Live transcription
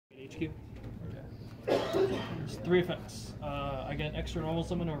HQ. There's 3 effects. I get extra normal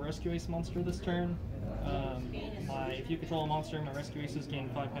summon or rescue ace monster this turn. If you control a monster, my rescue aces gain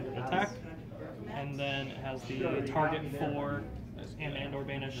 500 attack. And then it has the target 4 and/or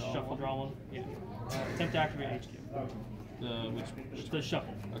banish, shuffle, draw 1. Yeah. Attempt to activate HQ. Which the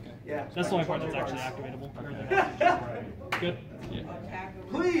shuffle. Okay. That's the only part that's actually activatable. Good? Yeah.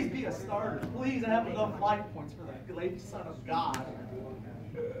 Please be a starter. Please, I have enough life points for the lady son of God.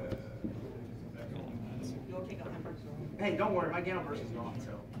 Hey, don't worry, my Gale Burst is gone,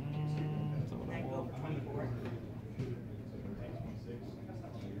 so.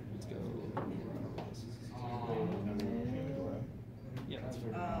 Let's go. Yeah, that's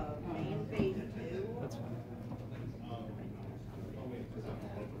fine. Main phase 2. That's fine.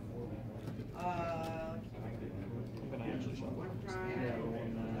 I'm gonna actually shuffle.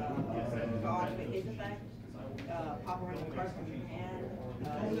 God, his effect. Pop a random card from your hand.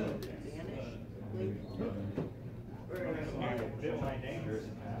 Vanish. Leave.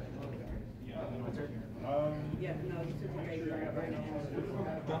 Yeah, no, you took the graveyard right now.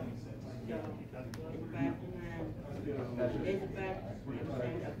 Drop. It's back and then it's back and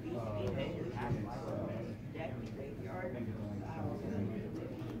send a beast into deck graveyard.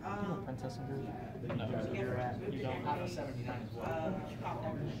 Princess and Groove? No. You don't. Out of 79 as well. Pop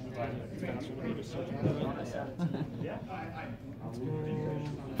that. It's faster to be just searching for it. Let's go.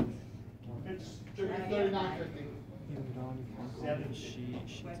 It's 39.50.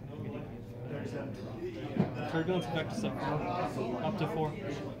 She's negative. Turbulence effect is up to 4.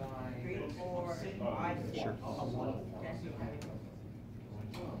 3, 4, 5, 6. Sure.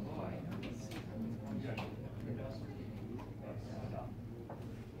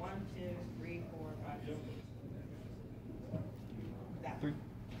 1, 2, 3, 4, 5, 6. That 3.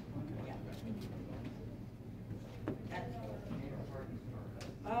 Yeah. That's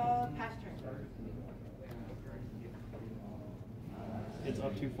pass turn. It's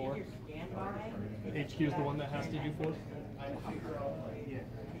up to 4. Standby. HQ is the one that has to do 4.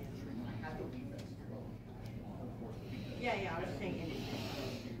 Yeah, I was saying anything.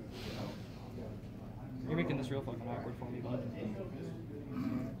 You're making this real fucking awkward for me, bud.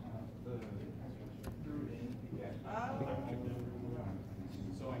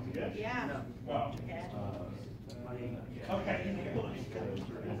 Yeah. Okay.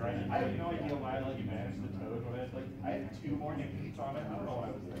 I have no idea why you managed the toad when I had 2 more hits on it. I don't know what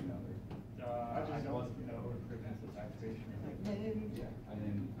I was thinking. I just wasn't preventive activation.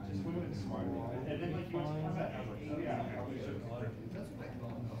 Just moving smart. And then you was combat. I was like, oh yeah, I probably should have.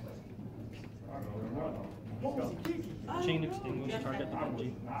 Chain extinguish, target the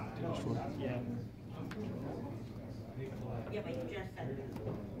bungee. Yeah. Yeah, but you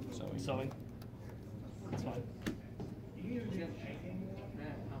just said that. Sewing. That's fine.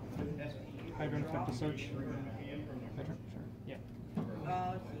 Hydrant effect to search. Hydrant, sure. Yeah.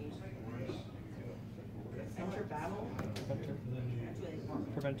 Enter battle. Preventer.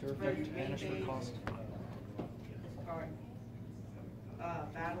 Preventer effect, banish for cost. This card.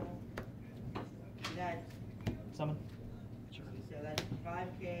 Battle. That's Summon. Sure. so that's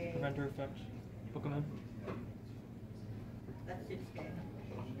 5K. Preventer effect. Book them in. That's 6K.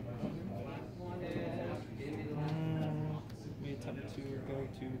 We attempt to go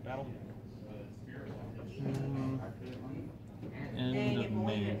to battle. End of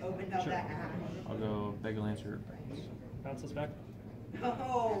May. Opened up Sure. that ash. I'll go Beg Lancer. Bounce us back.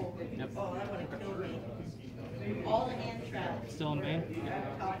 Oh, Yep. oh, that would have killed me. All the hand traps. Still in main.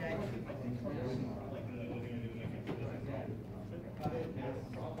 Top deck.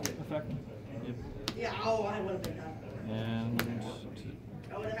 Effect. Yep. Yeah, oh, I would have been done. And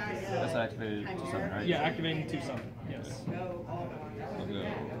I would have had that's activated to summon, right? Yeah, activating 2 summon. Yes. Go all I'll go.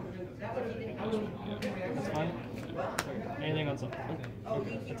 That's fine. Anything on summon.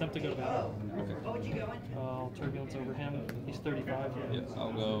 Okay. Attempt to go to battle. Okay. What would you go into? I'll turbulence over him. He's 35. Yep,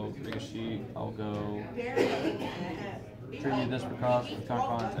 I'll go Ricochet. I'll go Barely. tribute this for cost with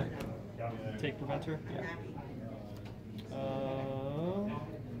contact. Take preventer. Yeah.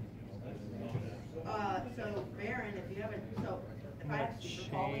 So Baron, if you haven't, so if I have Super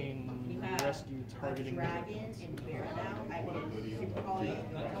Poly, Chain you have rescue targeting. Dragon and Baron now, I can Super Poly.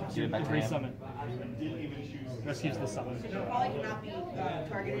 Get it back to Free hand. summon. Rescues the summon. Super Poly cannot be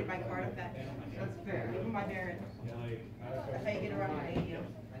targeted by card effect. That's fair. Even by Baron. That's how you get around my medium.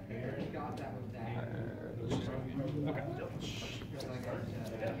 Okay.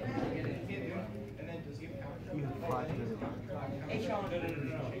 Hey Sean,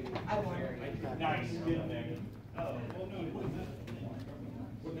 I won. Nice.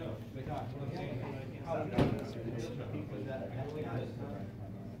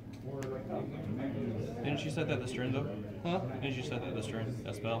 Didn't you set that this turn though? Huh? Didn't you set that this turn?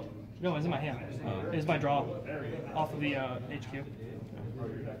 That spell? No, it's in my hand. Oh. It's my draw off of the HQ.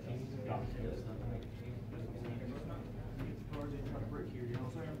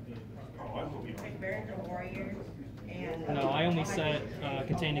 Bears and Warriors, and... No, I only set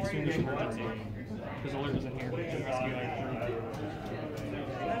contain extinguish emergency because alert was in here. And rescue I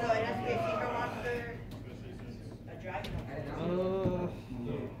No, it has to be a secret monster, a dragon. We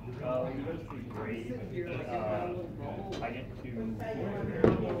go to the grave. I get to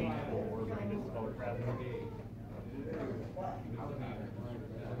or bring this color craft.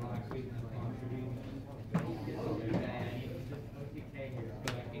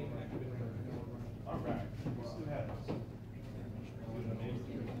 Alright.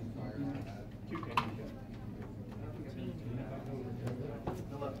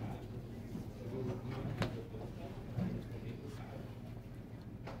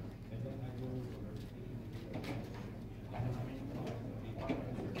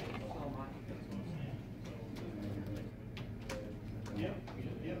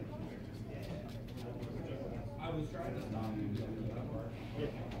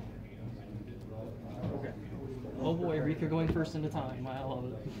 Oh boy, Rikka going first into time. I love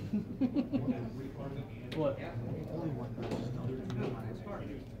it. What?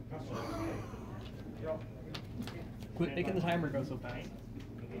 Quit making the timer go so fast.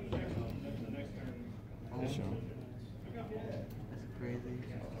 This show.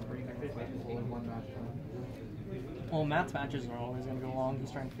 Well, Matt's matches are always going to go long.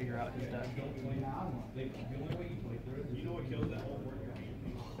 He's trying to figure out his deck. You know what kills that whole work?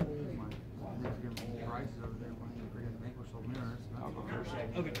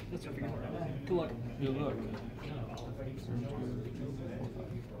 Okay, let's figure it out. Good luck. Good luck.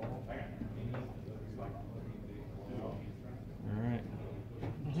 Alright.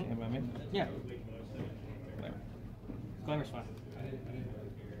 Stand by me? Yeah, Whatever. Glamour's fine.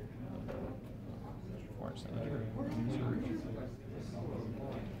 Force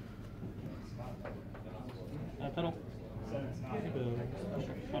Pedal.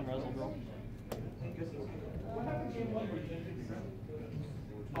 Fun Razzle Girl.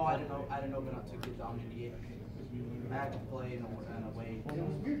 Oh, I didn't open up 2 kids dominant yet. I had to play in a way.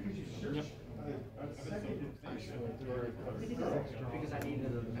 Yep. Because I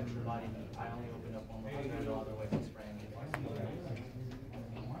needed an extra body. I only opened up one. I got no other way to spray.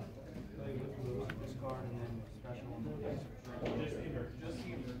 This card and then special.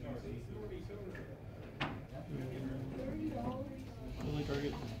 Really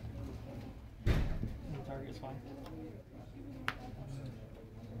target. Target's fine.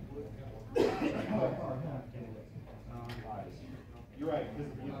 You're right,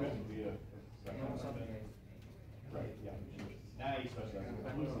 because you couldn't be a second. Right, yeah. Now you specialize in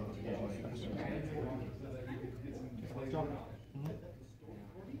Drop.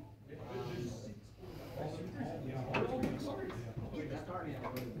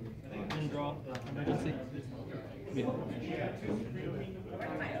 And draw. Emergency.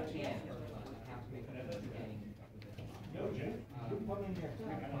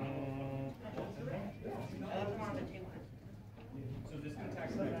 So this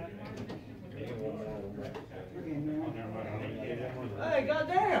attacks Hey,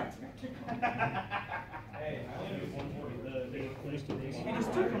 goddamn! Hey, I only do one more. He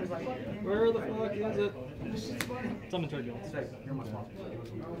just took him. He's like, Where the fuck is it? Summon turbulence. you're much more.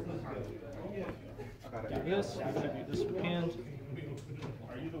 Do this. Distribute this with hand.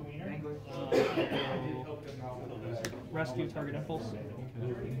 Are you the wiener? Rescue target impulse.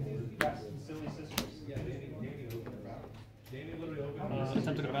 Yes, silly sisters.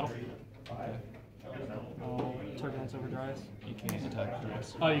 Attempt to go to battle. Turbulence overdrives. You can't attack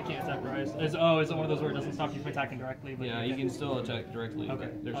twice. Oh, you can't attack rise. Is it one of those where it doesn't stop you from attacking directly? But Yeah, you can still attack directly. Okay.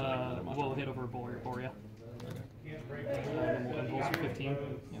 There's We'll hit over Borea. Impulse for 15.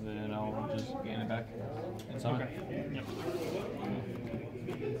 And then I'll just gain it back and summon. Okay. Yep.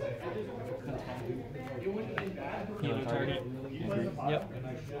 Healer target. Yep.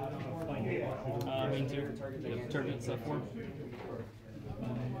 Mean 2. Yep. Turbulence at 4.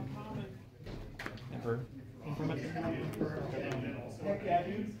 Emperor. Improvement. Heck yeah,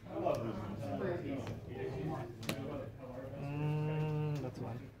 dudes. I love this. That's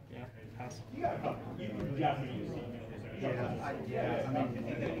fine. Yeah. Pass. You got a couple. You definitely use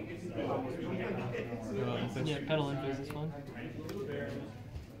Yeah, pedal in phase is fun.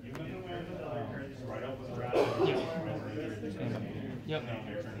 Yep.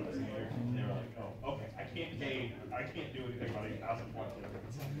 Okay, I can't do anything about 8,000 points.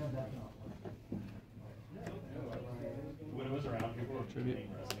 When it was around, people were tribute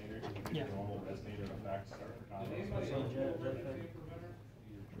resonators. Yeah. normal resonator effect start for combos.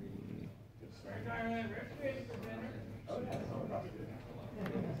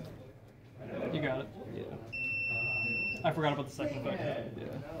 You got it. Yeah. I forgot about the second effect. Yeah.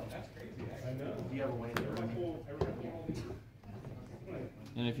 Do you have a way to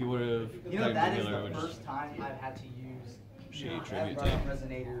And if you would have, You know, that is the first time I've had to use Shade that tribute button tape.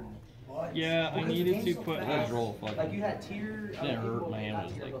 resonator. Yeah, I Because needed game's to so put. I fast. roll fucking. Like you had tier. Didn't hurt, my hand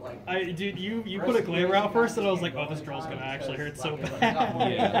was like- Dude, you put a glamour out first, and I was like, oh, this draw's gonna actually hurt so bad.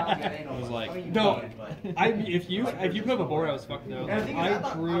 Yeah. I was like, No, if you put up a board, I was fucked though.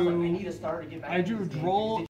 I drew draw